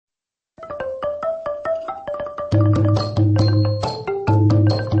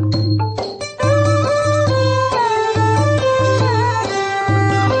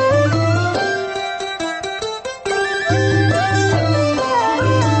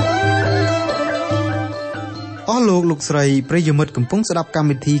លោកលោកស្រីប្រិយមិត្តកំពុងស្ដាប់កម្ម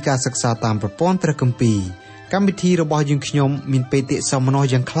វិធីការសិក្សាតាមប្រព័ន្ធព្រះគម្ពីរកម្មវិធីរបស់យើងខ្ញុំមានបេតិសោមនស្ស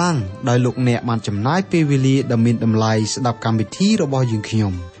យ៉ាងខ្លាំងដោយលោកអ្នកបានចំណាយពេលវេលាដ៏មានតម្លៃស្ដាប់កម្មវិធីរបស់យើងខ្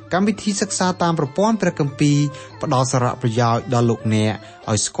ញុំកម្មវិធីសិក្សាតាមប្រព័ន្ធព្រះគម្ពីរផ្ដល់សារៈប្រយោជន៍ដល់លោកអ្នក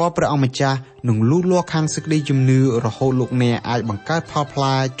ឲ្យស្គាល់ព្រះអង្គម្ចាស់និងលូតលាស់ខាងសេចក្តីជំនឿរហូតលោកអ្នកអាចបង្កើតផលផ្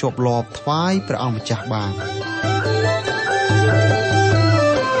លែជាប់លាប់ថ្វាយព្រះអង្គម្ចាស់បាន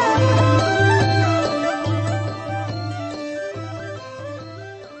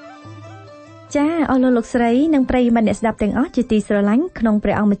ចា៎អស់លោកស្រីនិងប្រិយមិត្តអ្នកស្ដាប់ទាំងអស់ជាទីស្រឡាញ់ក្នុងព្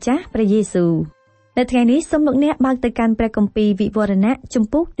រះអង្គម្ចាស់ព្រះយេស៊ូវនៅថ្ងៃនេះសូមលោកអ្នកបើកទៅកាន់ព្រះគម្ពីរវិវរណៈជំ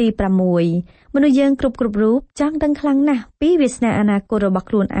ពូកទី6មនុស្សយើងគ្រប់រូបចង់ដឹងខ្លាំងណាស់ពីវាសនាអនាគតរបស់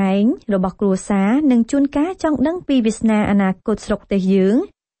ខ្លួនឯងរបស់គ្រួសារនិងជួនកាលចង់ដឹងពីវាសនាអនាគតស្រុកប្រទេសយើង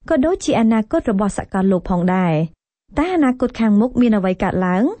ក៏ដូចជាអនាគតរបស់សកលលោកផងដែរតែអនាគតខាងមុខមានអ្វីកើត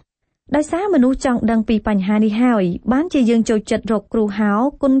ឡើងដោយសារមនុស្សចង់ដឹងពីបញ្ហានេះហើយបានជាយើងចូលចិត្តរកគ្រូហៅ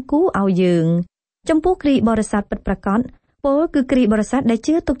គុណគូឲ្យយើងចំពោះគ្រីបរិស័ទពិតប្រាកដពលគឺគ្រីបរិស័ទដែល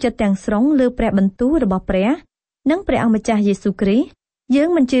ជឿទុកចិត្តទាំងស្រុងលើព្រះបន្ទូលរបស់ព្រះនិងព្រះអង្គម្ចាស់យេស៊ូវគ្រីស្ទយើង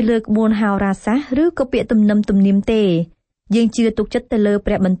មិនជឿលើក្បួនហោរាសាស្ត្រឬក៏ពាក្យទំនៀមទេយើងជឿទុកចិត្តទៅលើ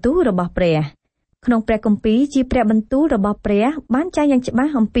ព្រះបន្ទូលរបស់ព្រះក្នុងព្រះគម្ពីរជាព្រះបន្ទូលរបស់ព្រះបានចែងយ៉ាងច្បា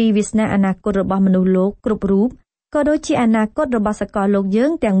ស់អំពីវាសនាអនាគតរបស់មនុស្សលោកគ្រប់រូបក៏ដូចជាអនាគតរបស់សកលលោកយើ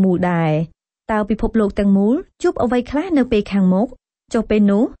ងទាំងមូលដែរតើពិភពលោកទាំងមូលជួបអ្វីខ្លះនៅពេលខាងមុខចុះពេល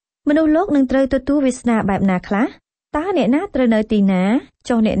នោះមនុស្សលោកនឹងត្រូវទទួលវាសនាបែបណាខ្លះតើអ្នកណាត្រូវនៅទីណា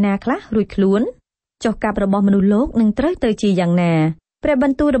ចុះអ្នកណាខ្លះរួចខ្លួនចុះកាប់របស់មនុស្សលោកនឹងត្រូវទៅជាយ៉ាងណាព្រះប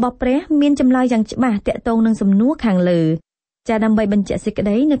ន្ទូលរបស់ព្រះមានចម្លើយយ៉ាងច្បាស់ទាក់ទងនឹងសំណួរខាងលើចាដើម្បីបញ្ជាក់សេចក្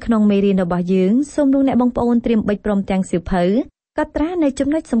តីនៅក្នុងមេរៀនរបស់យើងសូមលោកអ្នកបងប្អូនត្រៀមបិចព្រមទាំងសៀវភៅកត់ត្រានៅចំ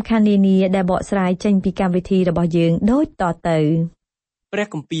ណុចសំខាន់នានាដែលបកស្រាយចេញពីកម្មវិធីរបស់យើងដូចតទៅព្រះ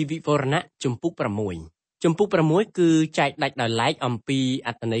គម្ពីរវិវរណៈជំពូក6ជំពូក6គឺចែកដាច់ដោយឡែកអំពីអ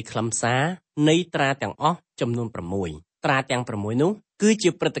ត្ថន័យខ្លឹមសារនៃត្រាទាំងអស់ចំនួន6ត្រាទាំង6នោះគឺជា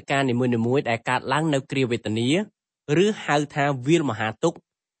ព្រឹត្តិការណ៍នីមួយៗដែលកើតឡើងនៅគ្រាវេទនាឬហៅថាវាលមហាទុក្ខ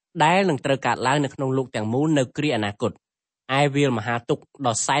ដែលនឹងត្រូវកើតឡើងនៅក្នុងលោកទាំងមូលនៅគ្រាអនាគតឯវាលមហាទុក្ខ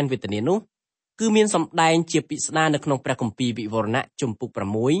ដ៏សែនវេទនានោះគឺមានសម្ដែងជាពិស្ដារនៅក្នុងព្រះគម្ពីរវិវរណៈជំពូក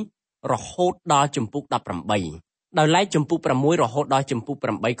6រហូតដល់ជំពូក18ដោយឡែកជំពូក6រហូតដល់ជំពូក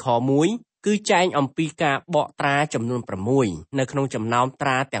8ខ1គឺចែងអំពីការបកត្រាចំនួន6នៅក្នុងចំណោមត្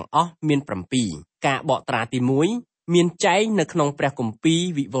រាទាំងអស់មាន7ការបកត្រាទី1មានចែងនៅក្នុងព្រះគម្ពីរ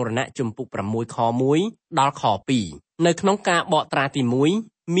វិវរណៈជំពូក6ខ1ដល់ខ2នៅក្នុងការបកត្រាទី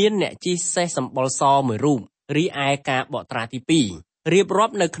1មានអ្នកជិះសេះសម្បុរសមួយរូបរីឯការបកត្រាទី2រៀបរា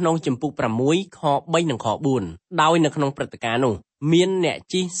ប់នៅក្នុងជំពូក6ខ3និងខ4ដោយនៅក្នុងព្រឹត្តិការណ៍នោះមានអ្នក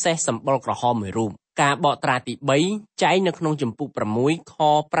ជិះសេះសម្បុរក្រហមមួយរូបការបកត្រាទី3ចែងនៅក្នុងជំពូក6ខ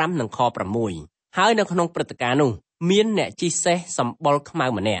5និងខ6ហើយនៅក្នុងព្រឹត្តិការណ៍នោះមានអ្នកជិះសេះសម្បុរខ្មៅ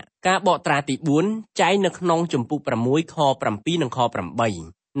ម្នាក់ការបកត្រាទី4ចែងនៅក្នុងជំពូក6ខ7និងខ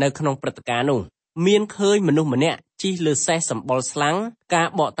8នៅក្នុងព្រឹត្តិការណ៍នោះមានឃើញមនុស្សម្នាក់ជិះលើសេះសម្បុរស្លាំងការ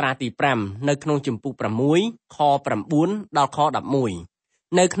បកត្រាទី5នៅក្នុងជំពូក6ខ9ដល់ខ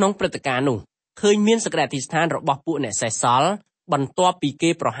11នៅក្នុងព្រឹត្តិការណ៍នោះឃើញមានសក្តិអធិស្ឋានរបស់ពួកអ្នកសេះសល់បន្ទាប់ពីគេ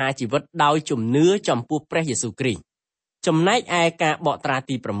ប្រហារជីវិតដោយជំនឿចំពោះព្រះយេស៊ូវគ្រីស្ទចំណែកឯការបកត្រា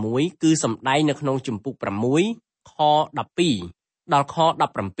ទី6គឺសម្ដែងនៅក្នុងជំពូក6ខ12ដល់ខ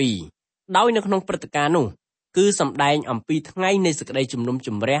17ដោយនៅក្នុងព្រឹត្តិការណ៍នោះគឺសម្ដែងអំពីថ្ងៃនៃសេចក្តីជំនុំជ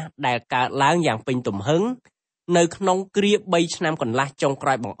ម្រះដែលកើតឡើងយ៉ាងពេញទំហឹងនៅក្នុងគ្រា3ឆ្នាំកន្លះចុងក្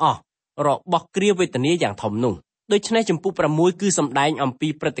រោយបង្អស់របស់គ្រាវេទនាយ៉ាងធំនោះដូច្នេះជំពូក6គឺសម្ដែងអំពី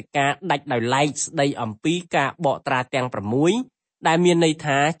ព្រឹត្តិការណ៍ដាច់ដោយឡែកស្ដីអំពីការបកត្រាទាំង6ដែលមានន័យ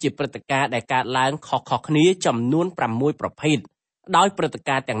ថាជាព្រឹត្តិការណ៍ដែលកើតឡើងខុសៗគ្នាចំនួន6ប្រភេទដោយព្រឹត្តិ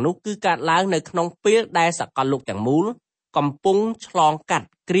ការណ៍ទាំងនោះគឺកើតឡើងនៅក្នុងពេលដែលសកលលោកទាំងមូលកំពុងឆ្លងកាត់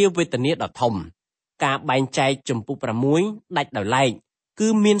គ្រាវេទនាដ៏ធំការបែងចែកជំពូក6ដាច់ដោយឡែកគឺ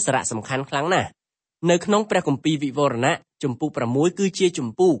មានសារៈសំខាន់ខ្លាំងណាស់នៅក្នុងព្រះគម្ពីរវិវរណៈជំពូក6គឺជាជំ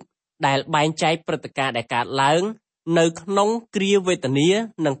ពូកដែលបែងចែកព្រឹត្តិការណ៍ដែលកើតឡើងនៅក្នុងគ្រាវេទនា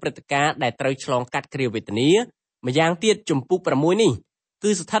និងព្រឹត្តិការណ៍ដែលត្រូវឆ្លងកាត់គ្រាវេទនាម្យ៉ាងទៀតជំពូក6នេះ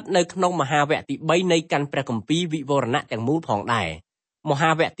គឺស្ថិតនៅក្នុងមហាវគ្គទី3នៃកាន់ព្រះគម្ពីរវិវរណៈទាំងមូលផងដែរមហា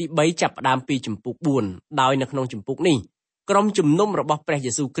វគ្គទី3ចាប់ផ្ដើមពីជំពូក4ដោយនៅក្នុងជំពូកនេះក្រុមជំនុំរបស់ព្រះ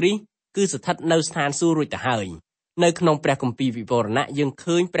យេស៊ូវគ្រីស្ទគឺស្ថិតនៅស្ថានសួគ៌រួចទៅហើយនៅក្នុងព្រះគម្ពីរវិវរណៈយើង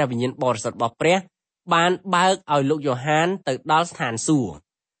ឃើញព្រះវិញ្ញាណបរិសុទ្ធរបស់ព្រះបានបើកឲ្យលោកយ៉ូហានទៅដល់ស្ថានសួគ៌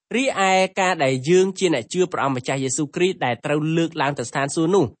រីឯការដែលយើងជាអ្នកជឿព្រះអង្គម្ចាស់យេស៊ូវគ្រីស្ទដែលត្រូវលើកឡើងទៅស្ថានសួ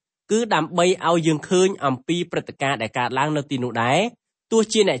គ៌នោះគឺដើម្បីឲ្យយើងឃើញអំពីព្រឹត្តិការណ៍ដែលកើតឡើងនៅទីនោះដែរទោះ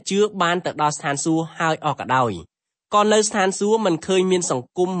ជាអ្នកជឿបានទៅដល់ស្ថានសួគ៌ហើយអស់ក៏ដោយក៏នៅស្ថានសួគ៌មិនឃើញមានសង្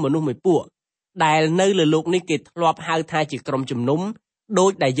គមមនុស្សមួយពួក ដែលនៅលើលោកនេះគេធ្លាប់ហៅថាជាក្រុមជំនុំដូ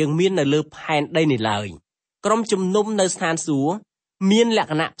ចដែលយើងមាននៅលើផែនដីនេះឡើយក្រុមជំនុំនៅស្ថានសួគ៌មានលក្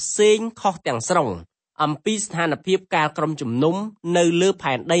ខណៈផ្សេងខុសទាំងស្រុងអំពីស្ថានភាពការក្រុមជំនុំនៅលើ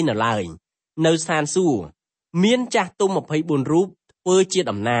ផែនដីនៅឡើយនៅស្ថានសួគ៌មានចាស់ទុំ24រូបធ្វើជា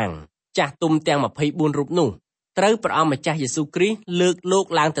តំណាងចាស់ទុំទាំង24រូបនោះត្រូវព្រះអង្គម្ចាស់យេស៊ូវគ្រីស្ទលើកលោក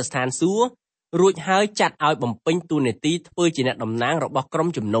ឡើងទៅស្ថានសួគ៌រួចហើយចាត់ឲ្យបំពេញតួនាទីធ្វើជាអ្នកតំណាងរបស់ក្រុម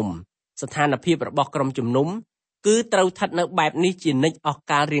ជំនុំស្ថានភាពរបស់ក្រុមជំនុំគឺត្រូវស្ថិតនៅបែបនេះជានិច្ចអស់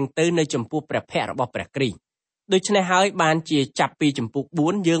កាលរៀងទៅនៅចំពោះព្រះភ័ក្ត្ររបស់ព្រះគ្រីស្ទដូច្នេះហើយបានជាចាប់ពីចំពុក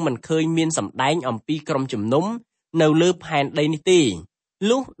4យើងមិនឃើញមានសម្ដែងអំពីក្រុមជំនុំនៅលើផែនដីនេះទេ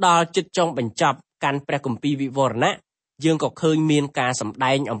លុះដល់ជិតចុងបញ្ចប់កាន់ព្រះគម្ពីរវិវរណៈយើងក៏ឃើញមានការសម្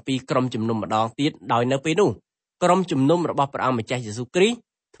ដែងអំពីក្រុមជំនុំម្ដងទៀតដោយនៅពេលនោះក្រុមជំនុំរបស់ព្រះអង្គម្ចាស់យេស៊ូវគ្រីស្ទ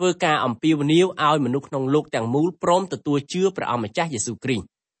ធ្វើការអំពាវនាវឲ្យមនុស្សក្នុងលោកទាំងមូលព្រមទទួលជឿព្រះអង្គម្ចាស់យេស៊ូវគ្រីស្ទ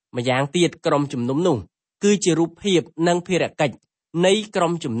ម្យ៉ាងទៀតក្រុមជំនុំនោះគឺជារូបភាពនិងភារកិច្ចនៃក្រុ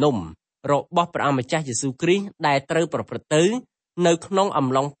មជំនុំរបស់ព្រះអង្គម្ចាស់យេស៊ូវគ្រីស្ទដែលត្រូវប្រព្រឹត្តទៅនៅក្នុងអំ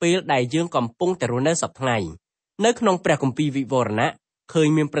ឡុងពេលដែលយើងកំពុងតែរស់នៅសប្តាហ៍ថ្ងៃនៅក្នុងព្រះគម្ពីរវិវរណៈឃើញ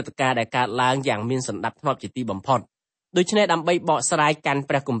មានព្រឹត្តិការណ៍ដែលកើតឡើងយ៉ាងមានសណ្ដាប់ធ្នាប់ជាទីបំផុតដូច្នេះដើម្បីបកស្រាយកាន់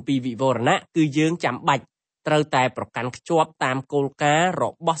ព្រះគម្ពីរវិវរណៈគឺយើងចាំបាច់ត្រូវតែប្រកាន់ខ្ជាប់តាមគោលការណ៍រ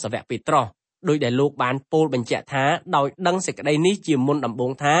បស់សាវកពេត្រុសដោយដែលលោកបានពោលបញ្ជាក់ថាដោយដឹងសេចក្តីនេះជាមុនដំបូ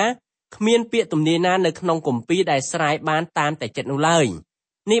ងថាគ្មានពាក្យទំនាយណានៅក្នុងគម្ពីរដែលស្រាយបានតាមតែចិត្តនោះឡើយ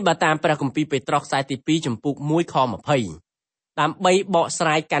នេះបើតាមព្រះគម្ពីរពេត្រុសខ្សែទី2ចំពុក1ខ20ដើម្បីបកស្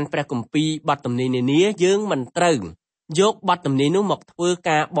រាយកាន់ព្រះគម្ពីរបទទំនាយនានាយើងមិនត្រូវយកបទទំនាយនោះមកធ្វើ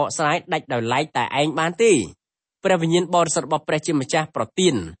ការបកស្រាយដាច់ដោយឡែកតែឯងបានទេព្រះវិញ្ញាណបរិសុទ្ធរបស់ព្រះជាម្ចាស់ប្រទា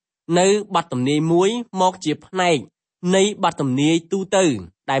ននៅបទទំនាយមួយមកជាផ្នែកនៃបទទំនាយទូទៅ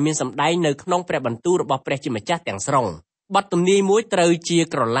ដែលមានសម្ដែងនៅក្នុងព្រះបន្ទូលរបស់ព្រះជាម្ចាស់ទាំងស្រុងបទទំនាយមួយត្រូវជា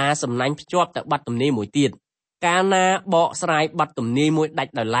ក្រឡាសំណាញ់ភ្ជាប់ទៅបទទំនាយមួយទៀតកាលណាបកស្រាយបទទំនាយមួយដា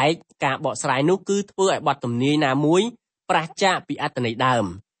ច់ដោយឡែកការបកស្រាយនោះគឺធ្វើឲ្យបទទំនាយណាមួយប្រឆាចពីអត្ថន័យដើម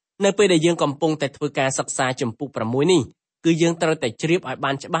នៅពេលដែលយើងកំពុងតែធ្វើការសិក្សាចំពុក6នេះគឺយើងត្រូវតែជ្រាបឲ្យ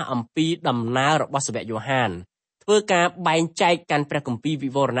បានច្បាស់អំពីដំណើររបស់សាវកយ៉ូហានធ្វើការបែងចែកកាន់ព្រះគម្ពីរវិ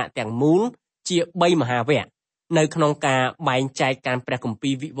វរណៈទាំងមូលជា3មហាវគ្គនៅក្នុងការបែងចែកកាន់ព្រះគម្ពី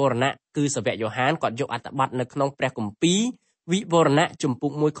រវិវរណៈគឺសាវកយ៉ូហានគាត់យកអត្ថបទនៅក្នុងព្រះគម្ពីរវិវរណៈជំពូ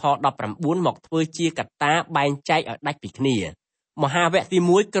ក1ខ19មកធ្វើជាកត្តាបែងចែកឲ្យដាច់ពីគ្នាមហាវគ្គទី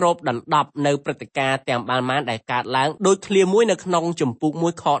1គ្របដណ្ដប់នៅព្រឹត្តិការណ៍ទាំងបានដែលកើតឡើងដោយឃ្លាមួយនៅក្នុងជំពូក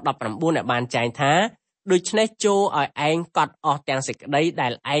1ខ19ដែលបានចែងថាដូច្នេះចូលឲ្យឯងកត់អស់ទាំងសេចក្តីដែ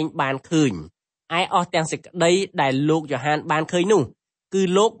លឯងបានឃើញឯអស់ទាំងសេចក្តីដែលលោកយ៉ូហានបានឃើញនោះគឺ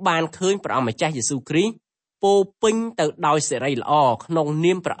លោកបានឃើញព្រះអង្គម្ចាស់យេស៊ូវគ្រីស្ទពោពេញទៅដោយសិរីល្អក្នុង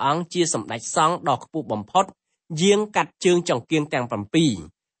នាមព្រះអង្គជាសម្ដេចសង្ឃដ៏ខ្ពស់បំផុតយាងកាត់ជើងចង្គៀងទាំង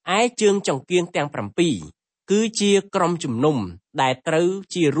7ឯជើងចង្គៀងទាំង7គឺជាក្រុមជំនុំដែលត្រូវ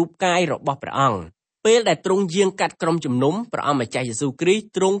ជារូបកាយរបស់ព្រះអង្គពេលដែលទ្រង់យាងកាត់ក្រុមជំនុំព្រះអង្គម្ចាស់យេស៊ូវគ្រីស្ទ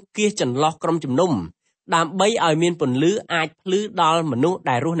ទ្រង់គៀសចន្លោះក្រុមជំនុំដើម្បីឲ្យមានពន្លឺអាចភ្លឺដល់មនុស្ស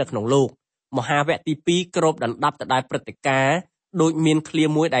ដែលរស់នៅក្នុងលោកមហាវគ្គទី2គ្របដណ្ដប់ទៅដោយព្រឹត្តិការណ៍ដូចមានឃ្លា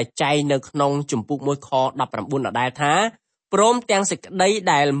មួយដែលចែងនៅក្នុងជំពូក1ខ19ដដែលថាព្រមទាំងសេចក្តី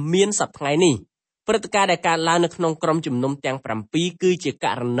ដែលមានសប្តាហ៍ថ្ងៃនេះព្រឹត្តិការណ៍ដែលកើតឡើងនៅក្នុងក្រុមជំនុំទាំង7គឺជាក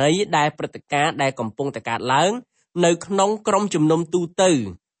រណីដែលព្រឹត្តិការណ៍ដែលកំពុងតែកើតឡើងនៅក្នុងក្រុមជំនុំទូទៅ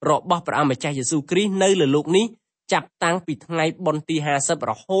របស់ព្រះអង្គម្ចាស់យេស៊ូវគ្រីស្ទនៅលើលោកនេះចាប់តាំងពីថ្ងៃបុណ្យទី50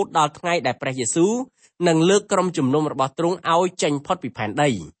រហូតដល់ថ្ងៃដែលព្រះយេស៊ូវនឹងលើកក្រុមជំនុំរបស់ទ្រង់ឲ្យចេញផុតពីផែនដី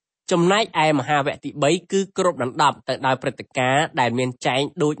ចំណែកឯមហាវគ្គទី3គឺគ្របដណ្ដប់ទៅដោយព្រឹត្តិការណ៍ដែលមានចែង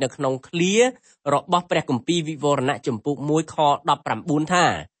ដូចនៅក្នុងឃ្លារបស់ព្រះគម្ពីរវិវរណៈជំពូក1ខ19ថា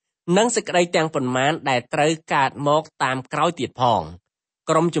និងសេចក្តីទាំងប៉ុន្មានដែលត្រូវកើតមកតាមក្រោយទៀតផង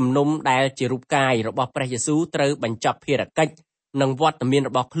ក្រុមជំនុំដែលជារូបកាយរបស់ព្រះយេស៊ូវត្រូវបញ្ចប់ភារកិច្ចនិងវត្តមាន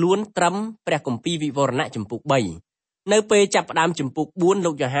របស់ខ្លួនត្រឹមព្រះគម្ពីរវិវរណៈជំពូក3នៅពេលចាប់ផ្ដើមជំពូក4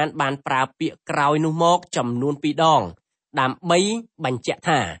លោកយ៉ូហានបានប្រើពាក្យក្រោយនោះមកចំនួន2ដងដើម្បីបញ្ជាក់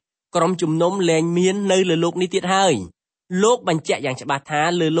ថាក្រុមជំនុំលែងមាននៅលើលោកនេះទៀតហើយលោកបញ្ជាក់យ៉ាងច្បាស់ថា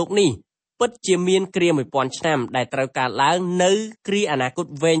លើលោកនេះពិតជាមានគ្រា1000ឆ្នាំដែលត្រូវកើតឡើងនៅគ្រាអនាគត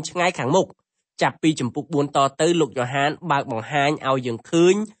វែងឆ្ងាយខាងមុខចាប់ពីជំពូក4តទៅលោកយ៉ូហានបើកបង្ហាញឲ្យយើងឃើ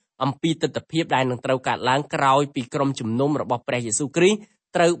ញអំពីទិដ្ឋភាពដែលនឹងត្រូវកើតឡើងក្រោយពីក្រុមជំនុំរបស់ព្រះយេស៊ូវគ្រីស្ទ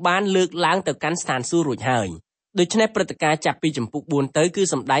ត្រូវបានលើកឡើងទៅកាន់ស្ថានសួគ៌រួចហើយដូច្នេះព្រឹត្តិការណ៍ចាប់ពីជំពូក4ទៅគឺ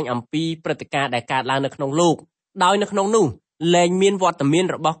សម្ដែងអំពីព្រឹត្តិការណ៍ដែលកើតឡើងនៅក្នុងលោកដោយនៅក្នុងនោះលែងមានវត្តមាន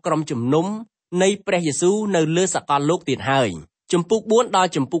របស់ក្រុមជំនុំនៃព្រះយេស៊ូវនៅលើសកលលោកទៀតហើយជំពូក4ដល់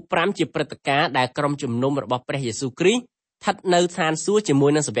ជំពូក5ជាព្រឹត្តិការណ៍ដែលក្រុមជំនុំរបស់ព្រះយេស៊ូវគ្រីស្ទស្ថិតនៅស្ថានសួគ៌ជាមួ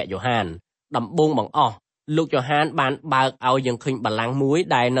យនឹងសាវកយ៉ូហានដំបូងបង្អស់លោកយ៉ូហានបានបើកឲ្យយើងឃើញបល្ល័ង្កមួយ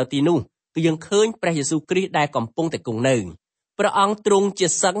ដែលនៅទីនោះ គឺយើងឃើញព្រះយេស៊ូវគ្រីស្ទដែលកំពុងតែគង់នៅព្រះអង្គទ្រង់ជា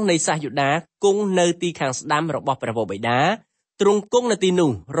សឹងនៃសាសយូដាគង់នៅទីខាងស្ដាំរបស់ព្រះវរបិតាទ្រង់គង់នៅទី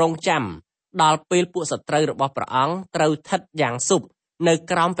នោះរងចាំដល់ពេលពួកសត្រូវរបស់ព្រះអង្គត្រូវស្ថិតយ៉ាងស៊ុបនៅ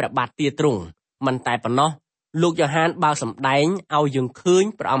ក្រោមព្រះបាទទាទ្រង់មិនតែប៉ុណ្ណោះលោកយ៉ូហានបើកសម្ដែងឲ្យយើងឃើញ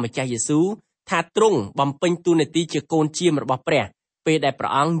ព្រះអង្គម្ចាស់យេស៊ូវថាទ្រង់បំពេញតួនាទីជាកូនជាមរបស់ព្រះពេលដែលព្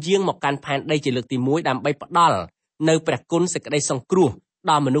រះអង្គយាងមកកាន់ផែនដីជាលើកទី1ដើម្បីផ្ដល់នៅព្រះគុណសេចក្តីសង្គ្រោះ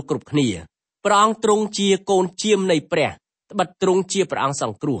ដល់មនុស្សគ្រប់គ្នាព្រះអង្គទ្រង់ជាកូនជាមនៃព្រះត្បិតទ្រង់ជាព្រះអង្គស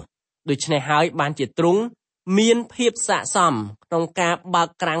ង្គ្រោះដូច្នេះហើយបានជាទ្រង់មានភាពស័ក្តិសមក្នុងការបើក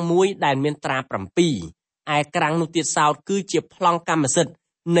ក្រាំងមួយដែលមានត្រា7ឯក្រាំងនោះទៀតសោតគឺជាប្លង់កម្មសិទ្ធិ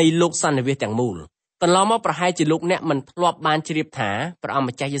នៃលោកសន្និវាសទាំងមូលកន្លងមកប្រហែលជាលោកអ្នកមិនធ្លាប់បានជ្រាបថាព្រះអង្គ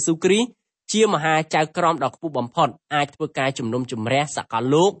ម្ចាស់យេស៊ូវគ្រីស្ទជាមហាចៅក្រមដ៏ខ្ពស់បំផុតអាចធ្វើការជំនុំជម្រះសកល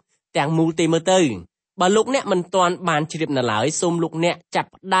លោកទាំងមូលទេមើលទៅបើលោកអ្នកមិនទាន់បានជ្រាបនៅឡើយសូមលោកអ្នកចាប់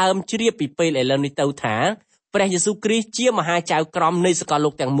ផ្ដើមជ្រាបពីពេលឥឡូវនេះទៅថាព្រះយេស៊ូវគ្រីស្ទជាមហាចៅក្រមនៃសកលលោ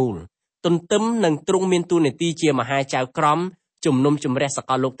កទាំងមូលទន្ទឹមនឹងទ្រង់មានតួនាទីជាមហាចៅក្រមជំនុំជម្រះស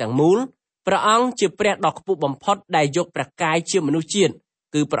កលលោកទាំងមូលព្រះអង្គជាព្រះដ៏ខ្ពស់បំផុតដែលយកព្រះកាយជាមនុស្សជាតិ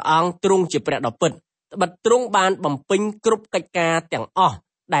គឺព្រះអង្គទ្រង់ជាព្រះដ៏ពិតត្បិតទ្រង់បានបំពេញគ្រប់កិច្ចការទាំងអស់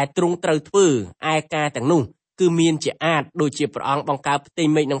ដែលទ្រង់ត្រូវធ្វើឯការទាំងនោះគឺមានជាអាចដូចជាព្រះអង្គបង្កើតផ្ទៃ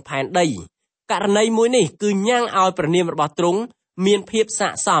មេឃនិងផែនដីករណីមួយនេះគឺញ៉ាំងឲ្យព្រះនាមរបស់ទ្រង់មានភាពស័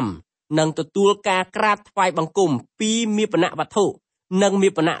ក្តិសមនិងទទួលការក្រាបថ្វាយបង្គំពីមាបនវត្ថុនិងមា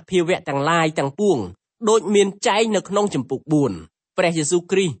បនភាវៈទាំងឡាយទាំងពួងដូចមានចែងនៅក្នុងចម្ពោះ4ព្រះយេស៊ូវ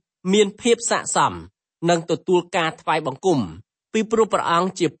គ្រីស្ទមានភាពស័ក្តិសមនិងទទួលការថ្វាយបង្គំពីព្រោះព្រះអង្គ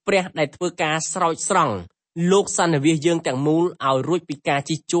ជាព្រះដែលធ្វើការស្រោចស្រង់លោកសន្និវាសយើងទាំងមូលឲ្យរួចពីការ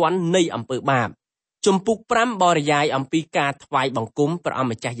ជិះជាន់នៃអំពើបាបជំពូក5បរិយាយអំពីការថ្វាយបង្គំព្រះអង្គ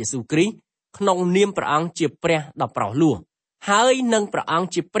ម្ចាស់យេស៊ូវគ្រីស្ទក្នុងនាមព្រះអង្គជាព្រះដ៏ប្រោសលោះហើយនឹងព្រះអង្គ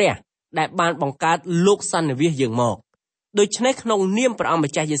ជាព្រះដែលបានបង្កើតលោកសន្និវាសយើងមកដូច្នេះក្នុងនាមព្រះអង្គ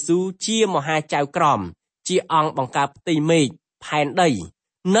ម្ចាស់យេស៊ូវជាមហាចៅក្រមជាអង្គបង្កើតផ្ទៃមេឃផែនដី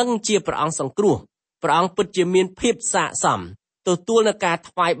និងជាព្រះអង្គសង្គ្រោះព្រះអង្គពិតជាមានភាពស័ក្តិសមទទួលនឹងការ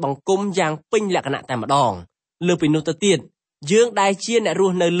ថ្វាយបង្គំយ៉ាងពេញលក្ខណៈតែម្ដងលើពីនោះទៅទៀតយើងដែលជាអ្នករ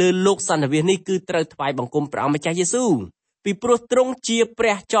ស់នៅលើលោកសន្និវាសនេះគឺត្រូវថ្វាយបង្គំព្រះអង្គម្ចាស់យេស៊ូវពីព្រោះទ្រង់ជាព្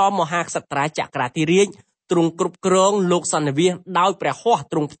រះចោមមហាក្សត្រាចក្រាធិរាជទ្រង់គ្រប់គ្រងលោកសន្និវាសដោយព្រះហស្ថ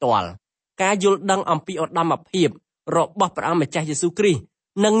ទ្រង់ផ្ទាល់ការយល់ដឹងអំពីឧត្តមភាពរបស់ព្រះអង្គម្ចាស់យេស៊ូវគ្រីស្ទ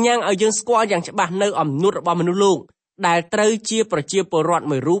នឹងញ៉ាំងឲ្យយើងស្គាល់យ៉ាងច្បាស់នៅអំណួតរបស់មនុស្សលោកដែលត្រូវជាប្រជាពលរដ្ឋ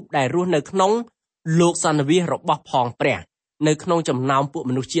មួយរូបដែលរស់នៅក្នុងលោកសន្និវាសរបស់ផងព្រះនៅក្នុងចំណោមពួក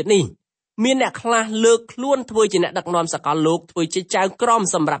មនុស្សជាតិនេះមានអ្នកខ្លះលើកខ្លួនធ្វើជាអ្នកដឹកនាំសកលលោកធ្វើជាចៅក្រម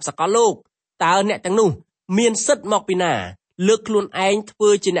សម្រាប់សកលលោកតើអ្នកទាំងនោះមានសិទ្ធិមកពីណាលើកខ្លួនឯងធ្វើ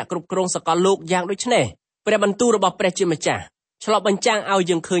ជាអ្នកគ្រប់គ្រងសកលលោកយ៉ាងដូចនេះព្រះបន្ទូលរបស់ព្រះជាម្ចាស់ឆ្លុះបញ្ចាំងឲ្យ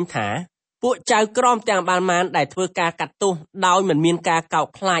យើងឃើញថាពួកចៅក្រមទាំងបានដែលធ្វើការកាត់ទោសដោយមិនមានការកោត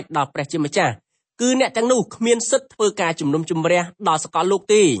ខ្លាចដល់ព្រះជាម្ចាស់គឺអ្នកទាំងនោះគ្មានសិទ្ធិធ្វើការជំនុំជម្រះដល់សកលលោក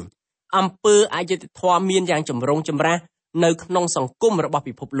ទេអំពើអយុត្តិធម៌មានយ៉ាងចម្រូងចម្រាសនៅក្នុងសង្គមរបស់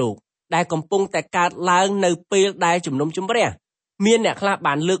ពិភពលោកដែលកំពុងតែកើតឡើងនៅពេលដែលជំនុំជម្រះមានអ្នកខ្លះ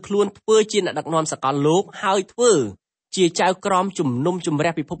បានលើកខ្លួនធ្វើជាអ្នកដឹកនាំសកលលោកហើយធ្វើជាចៅក្រមជំនុំជម្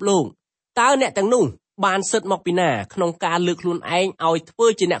រះពិភពលោកតើអ្នកទាំងនោះបានសិទ្ធិមកពីណាក្នុងការលើកខ្លួនឯងឲ្យធ្វើ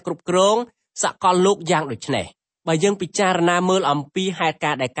ជាអ្នកគ្រប់គ្រងសកលលោកយ៉ាងដូចនេះបើយើងពិចារណាមើលអំពីហេតុ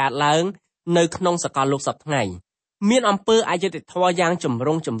ការណ៍ដែលកើតឡើងនៅក្នុងសកលលោកសប្តាហ៍ថ្ងៃមានអំពើអយុត្តិធម៌យ៉ាងចម្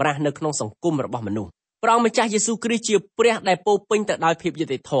រូងចម្រាសនៅក្នុងសង្គមរបស់មនុស្សព្រះអង្គម្ចាស់យេស៊ូវគ្រីស្ទជាព្រះដែលពោរពេញទៅដោយភាពយុ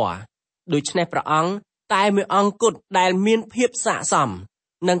ត្តិធម៌ដូច្នេះព្រះអង្គតែមួយអង្គគត់ដែលមានភាពស័ក្តិសម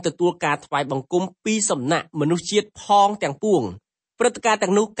នឹងទទួលការថ្វាយបង្គំពីសំណាក់មនុស្សជាតិផងទាំងពួងព្រឹត្តិការណ៍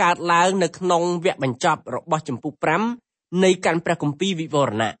ទាំងនោះកើតឡើងនៅក្នុងវគ្គបញ្ចប់របស់ជំពូក5នៃកាន់ព្រះគម្ពីរវិវរ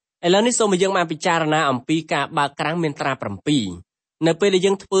ណៈឥឡូវនេះសូមយើងបានពិចារណាអំពីការបើកក្រាំងមានត្រា7នៅពេលដែល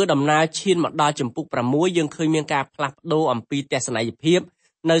យើងធ្វើដំណើរឈានមកដល់ជំពូក6យើងឃើញមានការផ្លាស់ប្ដូរអំពីទស្សនីយភាព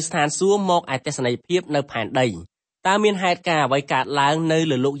នៅស្ថានសួគ៌មកឯទស្សនីយភាពនៅផែនដីតើមានហេតុការណ៍អ្វីកើតឡើងនៅ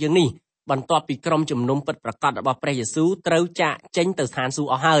លើលោកយើងនេះបន្ទាប់ពីក្រុមជំនុំពិតប្រាកដរបស់ព្រះយេស៊ូវត្រូវចាកចេញទៅស្ថានសួគ៌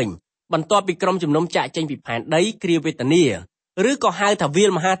អស់ហើយបន្ទាប់ពីក្រុមជំនុំចាកចេញពីផែនដីគ្រាវេទនាឬក៏ហៅថាវាល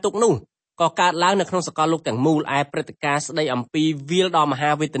មហាទុក្ខនោះក៏កើតឡើងនៅក្នុងសកលលោកទាំងមូលឯព្រឹត្តិការណ៍ស្ដីអំពីវាលដ៏មហា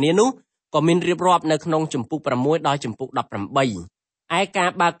វេទនានោះក៏មានរៀបរាប់នៅក្នុងជំពូក6ដល់ជំពូក18ឯការ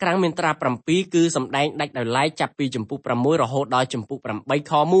បើកក្រាំងមានត្រា7គឺសម្ដែងដាច់ដោយឡែកចាប់ពីជំពូក6រហូតដល់ជំពូក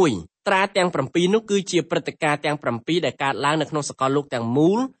8ខ1ត្រាទាំង7នោះគឺជាព្រឹត្តិការណ៍ទាំង7ដែលកើតឡើងនៅក្នុងសកលលោកទាំង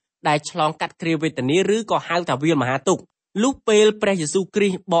មូលដែលឆ្លងកាត់គ្រាវេទនាឬក៏ហៅថាវាលមហាទុក្ខលុះពេលព្រះយេស៊ូវគ្រី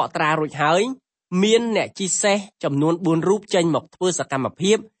ស្ទបកត្រារួចហើយមានអ្នកជិះសេះចំនួន4រូបចេញមកធ្វើសកម្ម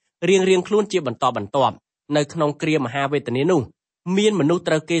ភាពរៀងខ្លួនជាបន្តបន្ទាប់នៅក្នុងគ្រាមហាវេទនានោះ មានមនុស្ស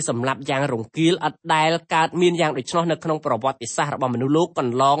ត្រូវគេសម្លាប់យ៉ាងរង្គាលអត់ដែលកើតមានយ៉ាងដូច្នោះនៅក្នុងប្រវត្តិសាស្ត្ររបស់មនុស្សលោកក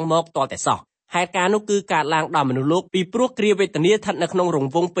ន្លងមកទាល់តែសោះហេតុការណ៍នោះគឺកើតឡើងដល់មនុស្សលោកពីព្រោះគ្រាវេទនាស្ថិតនៅក្នុងរ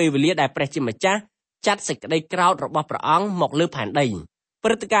ង្វង់ពេលវេលាដែលព្រះជាម្ចាស់ចាត់សេចក្តីក្រោធរបស់ព្រះអង្គមកលើផែនដីព្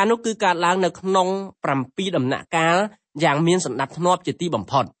រឹត្តិការណ៍នោះគឺកើតឡើងនៅក្នុង7ដំណាក់កាលយ៉ាងមានសណ្ដាប់ធ្នាប់ជាទីបំ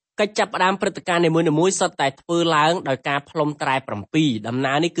ផុតកិច្ចចាប់ផ្ដើមព្រឹត្តិការណ៍នីមួយៗសុទ្ធតែធ្វើឡើងដោយការផ្លុំត្រែ7ដំ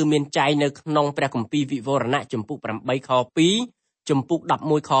ណើរនេះគឺមានចែងនៅក្នុងព្រះគម្ពីរវិវរណៈជំពូក8ខ2ជំពូក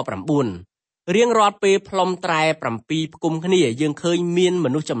11ខ9រៀងរាល់ពេលផ្លុំត្រែ7ផ្គុំគ្នាយើងឃើញមានម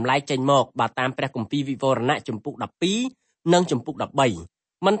នុស្សចម្លែកចេញមកបើតាមព្រះគម្ពីរវិវរណៈជំពូក12និងជំពូក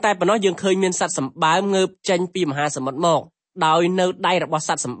13មិនតែប៉ុណ្ណោះយើងឃើញមានសត្វសម្បើមងើបចេញពីមហាសមុទ្រមកដោយនៅដៃរបស់ស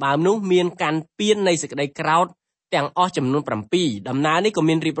ត្វសម្បើមនោះមានកាន់ពាននៃសេចក្តីក្រោធទាំងអស់ចំនួន7ដំណើរនេះក៏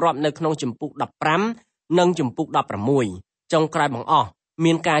មានរៀបរាប់នៅក្នុងជំពូក15និងជំពូក16ចុងក្រោយបង្អស់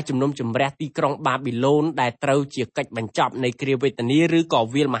មានការជំនុំជម្រះទីក្រុងបាប៊ីឡូនដែលត្រូវជាកិច្ចបញ្ចប់នៃគ្រាវេទនាឬក៏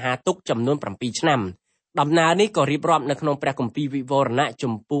វាលមហាទុក្ខចំនួន7ឆ្នាំដំណើរនេះក៏រៀបរាប់នៅក្នុងព្រះគម្ពីរវិវរណៈ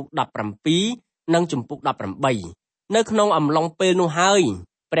ជំពូក17និងជំពូក18នៅក្នុងអំឡុងពេលនោះហើយ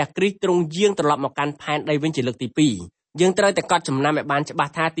ព្រះគ្រីស្ទទ្រង់យាងត្រឡប់មកកាន់ផែនដីវិញជាលើកទី2យើងត្រូវតែកត់ចំណាំឲ្យបានច្បា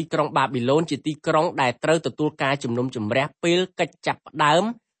ស់ថាទីក្រុងបាប៊ីឡូនជាទីក្រុងដែលត្រូវទទួលការជំនុំជម្រះពេលកិច្ចចាប់ផ្ដើម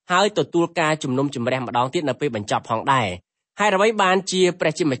ហើយទទួលការជំនុំជម្រះម្ដងទៀតនៅពេលបញ្ចប់ផងដែរហើយអ្វីបានជាព្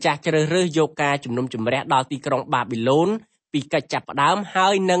រះជាម្ចាស់ជ្រើសរើសយកការជំនុំជម្រះដល់ទីក្រុងបាប៊ីឡូនពីកិច្ចចាប់ផ្ដើមហើ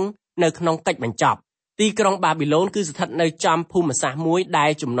យនឹងនៅក្នុងកិច្ចបញ្ចប់ទីក្រុងបាប៊ីឡូនគឺស្ថិតនៅចំភូមិសាស្ត្រមួយដែ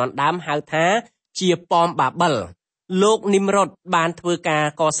លជំនាន់ដើមហៅថាជាប៉មបាបិលលោកនីមរ៉ុតបានធ្វើការ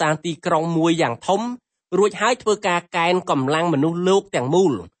កសាងទីក្រុងមួយយ៉ាងធំរួចហើយធ្វើការកែនកម្លាំងមនុស្សលោកទាំងមូ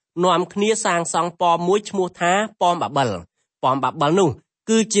លនាំគ្នាសាងសង់ប៉មមួយឈ្មោះថាប៉មបាបិលប៉មបាបិលនោះ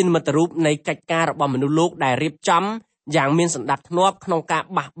គឺជានិមិត្តរូបនៃកិច្ចការរបស់មនុស្សលោកដែលរៀបចំយ៉ាងមានសណ្ដាប់ធ្នាប់ក្នុងការ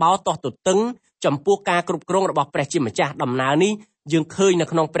បះបោរទាស់ទទឹងចំពោះការគ្រប់គ្រងរបស់ព្រះជាម្ចាស់ដំណើរនេះយើងឃើញនៅ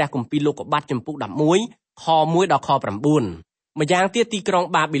ក្នុងព្រះគម្ពីរលោកុបាទជំពូក11ខ1ដល់ខ9ម្យ៉ាងទៀតទីក្រុង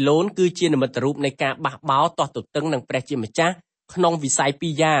បាប៊ីឡូនគឺជានិមិត្តរូបនៃការបះបោរទាស់ទទឹងនឹងព្រះជាម្ចាស់ក្នុងវិស័យ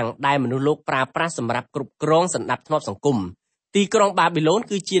2យ៉ាងដែលមនុស្សលោកប្រើប្រាស់សម្រាប់គ្រប់គ្រងសណ្ដាប់ធ្នាប់សង្គមទីក្រុងបាប៊ីឡូន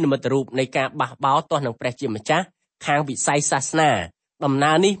គឺជានិមិត្តរូបនៃការបះបោរទាស់នឹងព្រះជាម្ចាស់ខាងវិស័យសាសនាដំ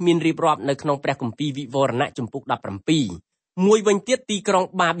ណើរនេះមានរៀបរាប់នៅក្នុងព្រះគម្ពីរវិវរណៈជំពូក17មួយវិញទៀតទីក្រុង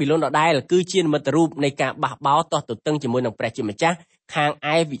បាប៊ីឡូនដដែលគឺជានិមិត្តរូបនៃការបះបោរទាស់ទទឹងជាមួយនឹងព្រះជាម្ចាស់ខាង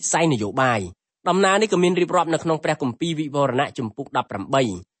ឯវិស័យនយោបាយដំណើរនេះក៏មានរៀបរាប់នៅក្នុងព្រះគម្ពីរវិវរណៈជំពូក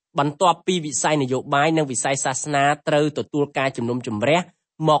18បន្ទាប់ពីវិស័យនយោបាយនិងវិស័យសាសនាត្រូវទទួលការជំនុំជម្រះ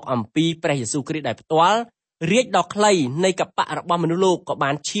មកអំពីព្រះយេស៊ូវគ្រីស្ទដោយផ្ទាល់រាជដ៏ខ្លីនៃកបៈរបស់មនុស្សលោកក៏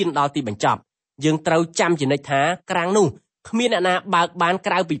បានឈានដល់ទីបញ្ចប់យើងត្រូវចាំជានិច្ចថាក្រាំងនោះគ្មានអ្នកណាបើកបាន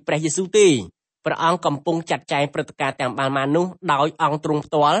ក្រៅពីព្រះយេស៊ូវទេព្រះអង្គកំពុងចាត់ចែងព្រឹត្តិការណ៍ទាំងបាននោះដោយអង្គទ្រង់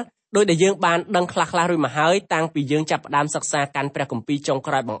ផ្ទាល់ដោយដែលយើងបានដឹងខ្លះៗរួចមកហើយតាំងពីយើងចាប់ផ្ដើមសិក្សាកាន់ព្រះគម្ពីរចុង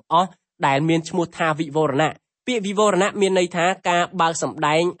ក្រោយបង្អស់ដែលមានឈ្មោះថាវិវរណៈពាក្យវិវរណៈមានន័យថាការបើកសម្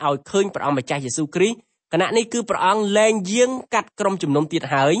ដែងឲ្យឃើញព្រះអង្គម្ចាស់យេស៊ូវគ្រីស្ទគណៈនេះគឺព្រះអង្គលែងយាងកាត់ក្រុមជំនុំទៀត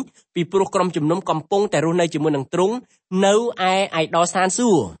ហើយពីព្រោះក្រុមជំនុំកំពុងតែរស់នៅជាមួយនឹងទ្រង់នៅឯឯកឧស្សាហ៍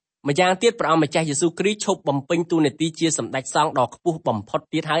សួគ៌ម្យ៉ាងទៀតព្រះអង្គម្ចាស់យេស៊ូវគ្រីស្ទឈប់បំពេញតួនាទីជាសម្ដេចសង្ឃដ៏ខ្ពស់បំផុត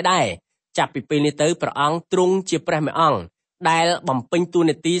ទៀតហើយដែរចាប់ពីពេលនេះទៅព្រះអង្គទ្រង់ជាព្រះមេអង្គដែលបំពេញតួ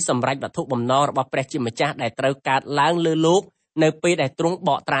នាទីសម្រេចវត្ថុបំណងរបស់ព្រះជាម្ចាស់ដែលត្រូវកើតឡើងលើលោកនៅពេលដែលទ្រង់ប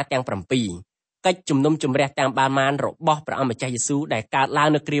កត្រាទាំង7កិច្ចជំនុំជម្រះទាំងបានរបស់ព្រះអង្គម្ចាស់យេស៊ូវដែលកើតឡើង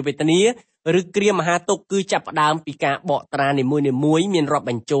នៅគ្រាវេទនាឬគ្រាមហាទុក្ខគឺចាប់ផ្ដើមពីការបកត្រានីមួយៗមានរាប់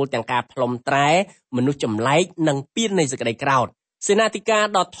បញ្ចូលទាំងការផ្លុំត្រែមនុស្សចម្លែកនិងពាននៃសេចក្តីក្រោធសេនាធិការ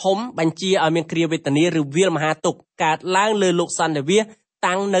ដ៏ធំបញ្ជាឲ្យមានគ្រាវេទនាឬវាលមហាទុក្ខកើតឡើងលើលោកសន្តិវាស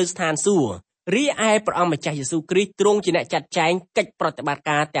តាំងនៅស្ថានសួគ៌រីឯព្រះអង្គម្ចាស់យេស៊ូវគ្រីស្ទទ្រង់ជាអ្នកចាត់ចែងកិច្ចប្រតិបត្តិ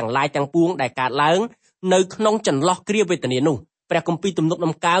ការទាំងឡាយទាំងពួងដែលកើតឡើងនៅក្នុងចន្លោះគ្រាវេទនានោះព្រះគម្ពីរទំនុក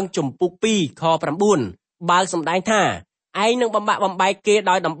ដំកើងជំពូក2ខ9បើសម្ដែងថាឯងនឹងបំបាក់បំបែកគេ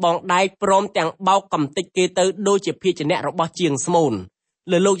ដោយដំបងដៃព្រមទាំងបោកកំទេចគេទៅដូចជាភាជនៈរបស់ជាងស្មូន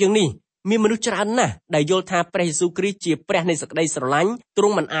លើលោកយើងនេះមានមនុស្សច្រើនណាស់ដែលយល់ថាព្រះយេស៊ូវគ្រីស្ទជាព្រះនៃសេចក្តីស្រឡាញ់ទ្រ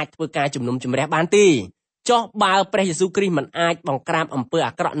ង់មិនអាចធ្វើការជំនុំជម្រះបានទេចុះបើព្រះយេស៊ូវគ្រីស្ទមិនអាចបង្ក្រាបអំពើ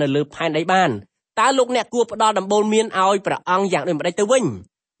អាក្រក់នៅលើផែនដីបានតើលោកអ្នកគួរផ្ដល់ដំបូន្មានឲ្យព្រះអង្គយ៉ាងដូចម្តេចទៅវិញ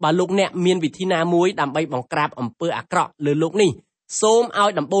បើលោកអ្នកមានវិធីណាមួយដើម្បីបង្ក្រាបអំពើអាក្រក់លើលោកនេះសូមឲ្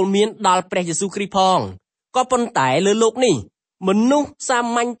យដំបូន្មានដល់ព្រះយេស៊ូវគ្រីស្ទផងក៏ប៉ុន្តែលើលោកនេះមនុស្សសា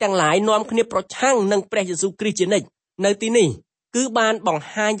មញ្ញទាំងឡាយនាំគ្នាប្រឆាំងនឹងព្រះយេស៊ូវគ្រីស្ទជានិច្ចនៅទីនេះគឺបានបង្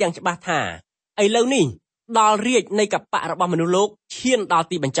ហាញយ៉ាងច្បាស់ថាឥឡូវនេះដល់រាជនៃកបៈរបស់មនុស្សលោកឈានដល់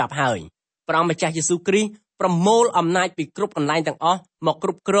ទីបញ្ចប់ហើយព្រះអង្គម្ចាស់យេស៊ូវគ្រីស្ទប្រមូលអំណាចពីគ្រប់កន្លែងទាំងអស់មកគ្រ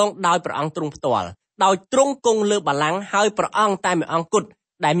ប់គ្រងដោយព្រះអង្គទ្រង់ផ្ទាល់ដោយទ្រង់គង់លើបល្ល័ង្កហើយព្រះអង្គតែមួយអង្គគត់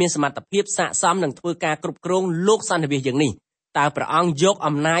ដែលមានសមត្ថភាពស័ក្តិសមនឹងធ្វើការគ្រប់គ្រងលោកសន្តិវាសយ៉ាងនេះ តើព្រះអង្គយក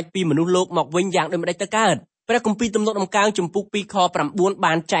អំណាចពីមនុស្សលោកមកវិញយ៉ាងដូចម្តេចទៅកើតព្រះគម្ពីរទំនុកដំកើងជំពូក 2 ខ 9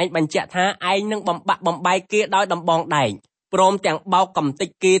 បានចែងបញ្ជាក់ថាឯងនឹងបំបាក់បំបែកគេដោយដំបងដែកព្រមទាំងបោកកំទេច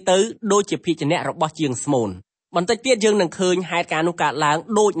គេទៅដូចជាភាជនៈរបស់ជាងស្មូនបន្តិចទៀតយើងនឹងឃើញហេតុការណ៍នោះកើតឡើង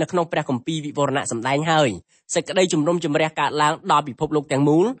ដូចនៅក្នុងព្រះគម្ពីរវិវរណៈសម្ដែងហើយសេចក្តីជំនុំជម្រះកើតឡើងដល់ពិភពលោកទាំង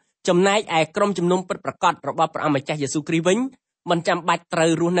មូលចំណែកឯក្រុមជំនុំពិតប្រាកដរបស់ព្រះអម្ចាស់យេស៊ូវគ្រីស្ទវិញមិនចាំបាច់ត្រូវ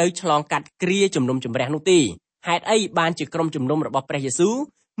រស់នៅឆ្លងកាត់គ្រាជំនុំជម្រះនោះទេហេតុអីបានជាក្រុមជំនុំរបស់ព្រះយេស៊ូវ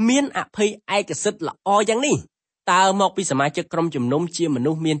មានអភ័យឯកសិទ្ធិល្អយ៉ាងនេះតើមកពីសមាជិកក្រុមជំនុំជាម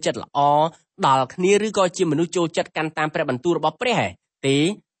នុស្សមានចិត្តល្អដល់គ្នាឬក៏ជាមនុស្សចូលចិត្តកាន់តាមព្រះបន្ទូលរបស់ព្រះទេ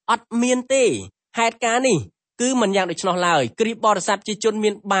អត់មានទេហេតុការណ៍នេះគឺមិនយ៉ាងដូច្នោះឡើយគ្រីស្ទបរិស័ទជាជនមា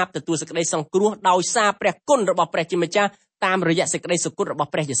នបាបទទួលសេចក្តីសង្គ្រោះដោយសារព្រះគុណរបស់ព្រះជាម្ចាស់តាមរយៈសេចក្តីសុគតរបស់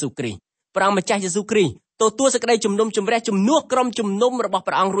ព្រះយេស៊ូវគ្រីស្ទព្រះម្ចាស់យេស៊ូវគ្រីស្ទទទួលសេចក្តីជំនុំជម្រះជំនួសក្រុមជំនុំរបស់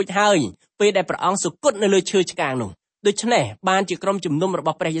ព្រះអង្គរួចហើយពេលដែលព្រះអង្គសុគតនៅលើឈើឆ្កាងនោះដូច្នេះបានជាក្រុមជំនុំរប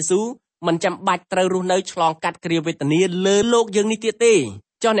ស់ព្រះយេស៊ូវមិនចាំបាច់ត្រូវរស់នៅឆ្លងកាត់គ្រាវេទនាលើលោកយើងនេះទៀតទេ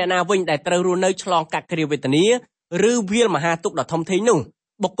ចុះអ្នកណាវិញដែលត្រូវរស់នៅឆ្លងកាត់គ្រាវេទនាឬវាលមហាទុក្ខដ៏ធំធេងនោះ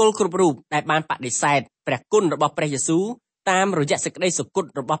បុគ្គលគ្រប់រូបដែលបានបដិសេធព្រះគុណរបស់ព្រះយេស៊ូវតាមរយៈសេចក្តីសុគត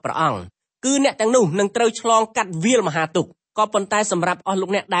របស់ព្រះអង្គគឺអ្នកទាំងនោះនឹងត្រូវឆ្លងកាត់វាលមហាទុក្ខក៏ប៉ុន្តែសម្រាប់អស់លោក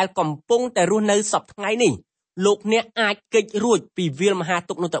អ្នកដែលកំពុងតែរស់នៅសពថ្ងៃនេះលោកអ្នកអាចគេចរួចពីវាលមហា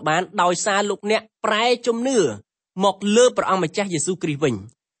ទុក្ខនោះទៅបានដោយសារលោកអ្នកប្រែជំនឿមកលើព្រះអង្គម្ចាស់យេស៊ូវគ្រីស្ទវិញ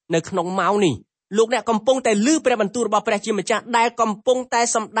នៅក្នុងម៉ោងនេះលោកអ្នកកំពុងតែឮព្រះបន្ទូលរបស់ព្រះជាម្ចាស់ដែលកំពុងតែ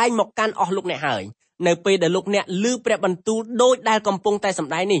សម្ដែងមកកាន់អស់លោកអ្នកហើយនៅពេលដែលលោកអ្នកឮព្រះបន្ទូលដូចដែលកំពុងតែស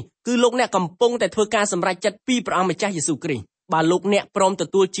ម្ដែងនេះគឺលោកអ្នកកំពុងតែធ្វើការសម្រេចចិត្តពីព្រះអង្គម្ចាស់យេស៊ូវគ្រីស្ទបើលោកអ្នកព្រមទ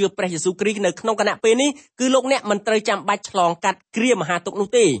ទួលជឿព្រះយេស៊ូវគ្រីស្ទនៅក្នុងគណៈពេលនេះគឺលោកអ្នកមិនត្រូវចាំបាច់ឆ្លងកាត់គ្រាមហាទុក្ខនោះ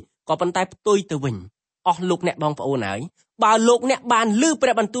ទេក៏ប៉ុន្តែផ្ទុយទៅវិញអស់លោកអ្នកបងប្អូនហើយបើលោកអ្នកបានឮព្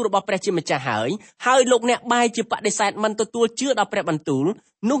រះបន្ទូលរបស់ព្រះជាម្ចាស់ហើយលោកអ្នកបែរជាបដិសេធមិនទទួលជឿដល់ព្រះបន្ទូល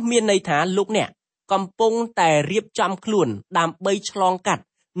នោះមានន័យថាលោកអ្នកកំពុងតែរៀបចំខ្លួនដើម្បីឆ្លងកាត់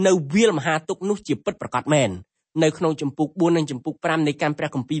នៅវាលមហាទុក្ខនោះជាពិតប្រាកដមែននៅក្នុងជំពូក 4 និងជំពូក 5 នៃកម្មព្រះ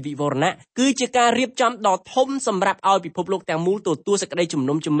គម្ពីរវិវរណៈគឺជាការរៀបចំដ៏ធំសម្រាប់ឲ្យពិភពលោកទាំងមូលទទួលសេចក្តីជំ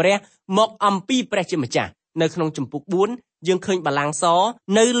នុំជម្រះមកអំពីព្រះជាម្ចាស់នៅក្នុងជំពូក 4 យើងឃើញបល្ល័ង្កស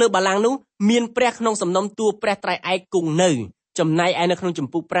នៅលើបល្ល័ង្កនោះមានព្រះក្នុងសំណុំតួព្រះត្រៃឯកគង់នៅចំណែកឯនៅក្នុងជំ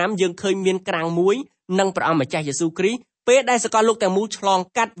ពូក 5 យើងឃើញមានក្រាំងមួយនិងព្រះអង្គម្ចាស់យេស៊ូវគ្រីស្ទពេលដែលសកលលោកទាំងមូលឆ្លង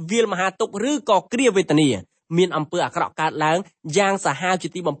កាត់វាលមហាទុក្ខឬក៏គ្រាវេទនាមានអំពើអាក្រក់កើតឡើងយ៉ាងសាហាវជា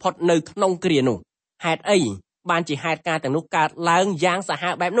ទីបំផុតនៅក្នុងគ្រានោះហេតុអីបានជាហេតុការណ៍ទាំងនោះកើតឡើងយ៉ាងសាហា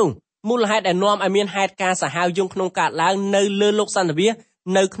វបែបនោះមូលហេតុដែលនាំឲ្យមានហេតុការណ៍សាហាវយងក្នុងកើតឡើងនៅលើលោកសន្តិវាស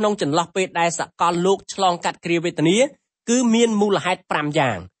នៅក្នុងចន្លោះពេលដែលសកលលោកឆ្លងកាត់គ្រាវេទនាគឺមានមូលហេតុ5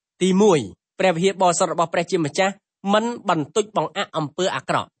យ៉ាងទី1ព្រះវិហារបរិសុទ្ធរបស់ព្រះជាម្ចាស់មិនបន្ទុចបង្អាក់អំពើអា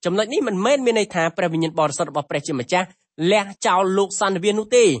ក្រក់ចំណុចនេះមិនមែនមានន័យថាព្រះវិញ្ញាណបរិសុទ្ធរបស់ព្រះជាម្ចាស់លះចោលលោកសន្តិវាសនោះ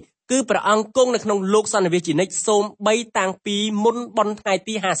ទេគឺព្រះអង្គគង់នៅក្នុងលោកសន្តិវាសជានិច្ចសូម្បីតាំងពីមុនបុណ្យថ្ងៃ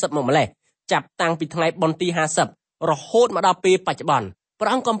ទី50មកម្លេះចាប់តាំងពីថ្ងៃបុណ្យទី50រហូតមកដល់ពេលបច្ចុប្បន្នព្រះ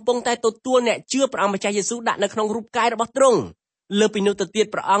អង្គកំពុងតែទទួលអ្នកជឿព្រះអង្គម្ចាស់យេស៊ូវដាក់នៅក្នុងរូបកាយរបស់ទ្រង់លើពីនោះទៅទៀត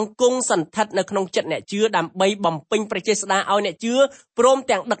ព្រះអង្គគង់សន្ធិដ្ឋនៅក្នុងចិត្តអ្នកជឿដើម្បីបំពេញព្រះចេស្តាឲ្យអ្នកជឿព្រម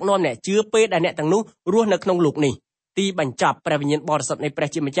ទាំងដឹកនាំអ្នកជឿពេលដែលអ្នកទាំងនោះរស់នៅក្នុងលោកនេះទីបញ្ចប់ព្រះវិញ្ញាណបរិសុទ្ធនៃព្រះ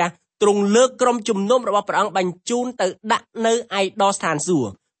ជាម្ចាស់ទ្រង់លើកក្រុមជំនុំរបស់ព្រះអង្គបញ្ជូនទៅដាក់នៅឯដល់ស្ថានសួ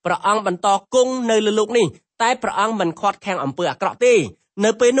គ៌ព្រះអង្គបន្តគង់នៅលើលោកនេះតែព្រះអង្គមិនខាត់ខាំងអំពើអាក្រក់ទេនៅ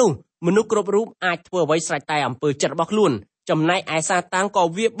ពេលនោះមនុស្សគ្រប់រូបអាចធ្វើអ្វីស្រេចតែអំពើចិត្តរបស់ខ្លួនចំណែកឯសាតាំងក៏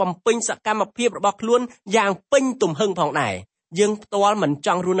វាបំពេញសកម្មភាពរបស់ខ្លួនយ៉ាងពេញទំហឹងផងដែរយើងផ្ទាល់មិនច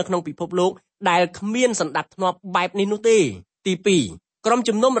ង់រស់នៅក្នុងពិភពលោកដែលគ្មានសណ្ដាប់ធ្នាប់បែបនេះនោះទេទី2ក្រុម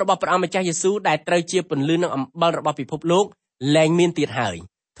ជំនុំរបស់ព្រះអង្គម្ចាស់យេស៊ូវដែលត្រូវជាពន្លឺនិងអំបិលរបស់ពិភពលោកលែងមានទៀតហើយ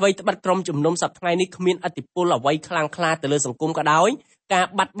អ្វីត្បិតក្រុមជំនុំសប្តាហ៍ថ្ងៃនេះគ្មានឥទ្ធិពលអ្វីខ្លាំងក្លាទៅលើសង្គមក៏ដោយការ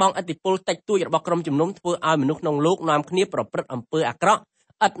បាត់បង់ឥទ្ធិពលតិចតួចរបស់ក្រុមជំនុំធ្វើឲ្យមនុស្សក្នុងលោកនាំគ្នាប្រព្រឹត្តអំពើអាក្រក់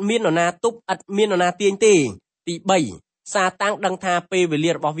ឥតមាននរណាទប់ឥតមាននរណាទាញទេទី3សាតាំងដឹងថាពេលវេ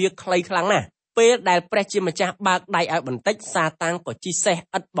លារបស់វាខ្លីខ្លាំងណាស់ពេលដែលព្រះជាម្ចាស់បើកដៃឲ្យបន្តិចសាតាំងក៏ជិះសេះ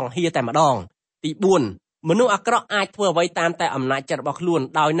ឥតបង្ហៀតែម្ដងទី4មនុស្សអាក្រក់អាចធ្វើអ្វីតាមតែអំណាចចិត្តរបស់ខ្លួន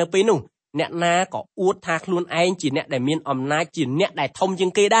ដោយនៅពេលនោះអ្នកណាក៏អួតថាខ្លួនឯងជាអ្នកដែលមានអំណាចជាអ្នកដែលធំជា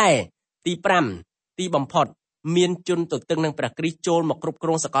ងគេដែរទី5ទីបំផុតមានជនទទឹងនឹងព្រះគ្រីស្ទចូលមកគ្រប់គ្រ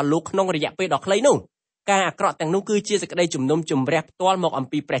ងសកលលោកក្នុងរយៈពេលដ៏ខ្លីនោះការអាក្រក់ទាំងនោះគឺជាសេចក្តីជំនុំជម្រះផ្ទាល់មកអំ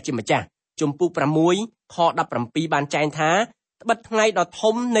ពីព្រះជាម្ចាស់ជំពូក 6 ខ 17 បានចែងថាត្បិតថ្ងៃដ៏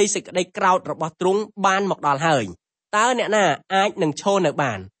ធំនៃសេចក្តីក្រោធរបស់ទ្រង់បានមកដល់ហើយតើអ្នកណាអាចនឹងឈរនៅ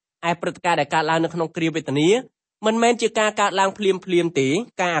បានឯព្រឹត្តិការណ៍ដែលកើតឡើងនៅក្នុងគ្រាវេទនាមិនមែនជាការកើតឡើងភ្លាមទេ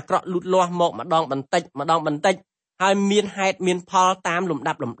ការអាក្រក់លូតលាស់មកម្ដងបន្តិចហើយមានហេតុមានផលតាមលំ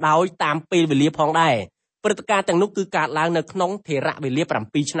ដាប់លំដោយតាមពេលវេលាផងដែរ ព្រឹត្តិការណ៍ទាំងនោះគឺកើតឡើងនៅក្នុងថេរវេលា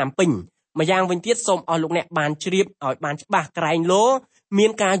7ឆ្នាំពេញម្យ៉ាងវិញទៀតសូមអស់លោកអ្នកបានជ្រាបឲ្យបានច្បាស់ក្រែងលោមា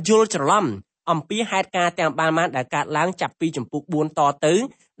នការយល់ច្រឡំអំពីហេតុការណ៍ទាំងបានដែលកើតឡើងចាប់ពីចម្ពោះ4តទៅ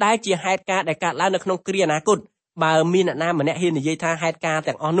ដែលជាហេតុការណ៍ដែលកើតឡើងនៅក្នុងគ្រាអនាគតបើមានអ្នកណាម្នាក់ហ៊ាននិយាយថាហេតុការណ៍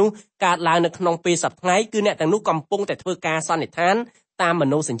ទាំងអស់នោះកើតឡើងនៅក្នុងពេលសប្តាហ៍គឺអ្នកទាំងនោះកំពុងតែធ្វើការសន្និដ្ឋានតាមម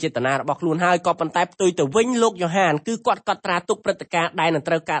នោសញ្ចេតនារបស់ខ្លួនហើយក៏ប៉ុន្តែផ្ទុយទៅវិញលោកយ៉ូហានគឺគាត់កត់ត្រាទុកព្រឹត្តិការណ៍ដែលនឹង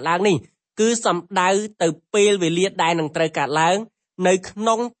ត្រូវកើតឡើងនេះគឺសំដៅទៅពេលវេលាដែលនឹងត្រូវកើតឡើងនៅក្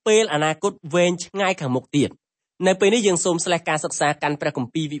នុងពេលអនាគតវែងឆ្ងាយខាងមុខទៀតនៅពេលនេះយើងសូមស្លេះការសិក្សាកាន់ព្រះគ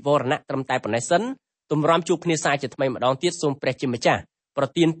ម្ពីរវិវរណៈត្រឹមតែប៉ុណ្ណេះសិនទម្រាំជួបគ្នាសាជាថ្មីម្ដងទៀតសូមព្រះជាម្ចាស់ប្រ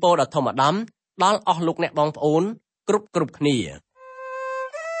ទានពរដល់ធម្មអាដាមដល់អស់លោកអ្នកបងប្អូនគ្រប់គ្នា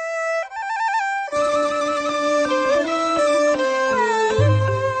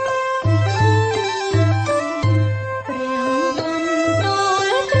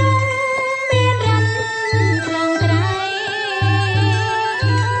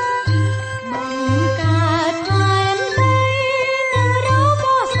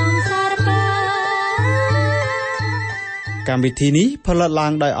កម្មវិធីនេះផលិតឡើ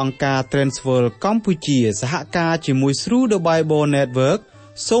ងដោយអង្គការ Transworld កម្ពុជាសហការជាមួយ Through the Bible Network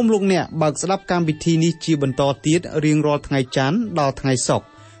សូមលោកអ្នកបើកស្ដាប់កម្មវិធីនេះជាបន្តទៀតរៀងរាល់ថ្ងៃច័ន្ទដល់ថ្ងៃសុក្រ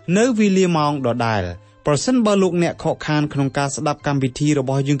នៅវេលាម៉ោងដដែលប្រសិនបើលោកអ្នកខកខានក្នុងការស្ដាប់កម្មវិធីរប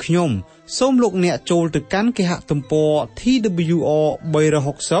ស់យើងខ្ញុំសូមលោកអ្នកចូលទៅកាន់គេហទំព័រ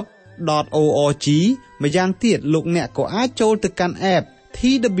twr360.org ម្យ៉ាងទៀតលោកអ្នកក៏អាចចូលទៅកាន់ app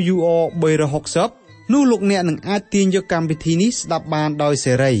TWR360នោះលោកអ្នកនឹងអាចទាញយកកម្មវិធីនេះស្ដាប់បានដោយ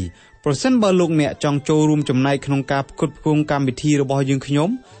សេរីប្រសិនបើលោកអ្នកចង់ចូលរួមចំណែកក្នុងការផ្គត់ផ្គង់កម្មវិធីរបស់យើងខ្ញុំ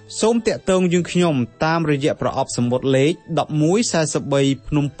សូមតាក់ទងយើងខ្ញុំតាមរយៈប្រអប់សំបុត្រលេខ1143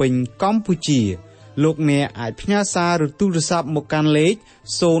ភ្នំពេញកម្ពុជាលោកអ្នកអាចផ្ញើសារឬទូរស័ព្ទមកកាន់លេខ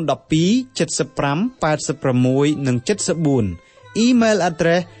012 75 86 និង 74 Email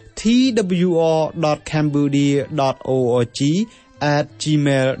address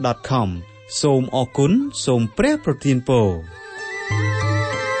twr.cambodia.org@gmail.com សូមអរគុណសូមព្រះប្រទានពរ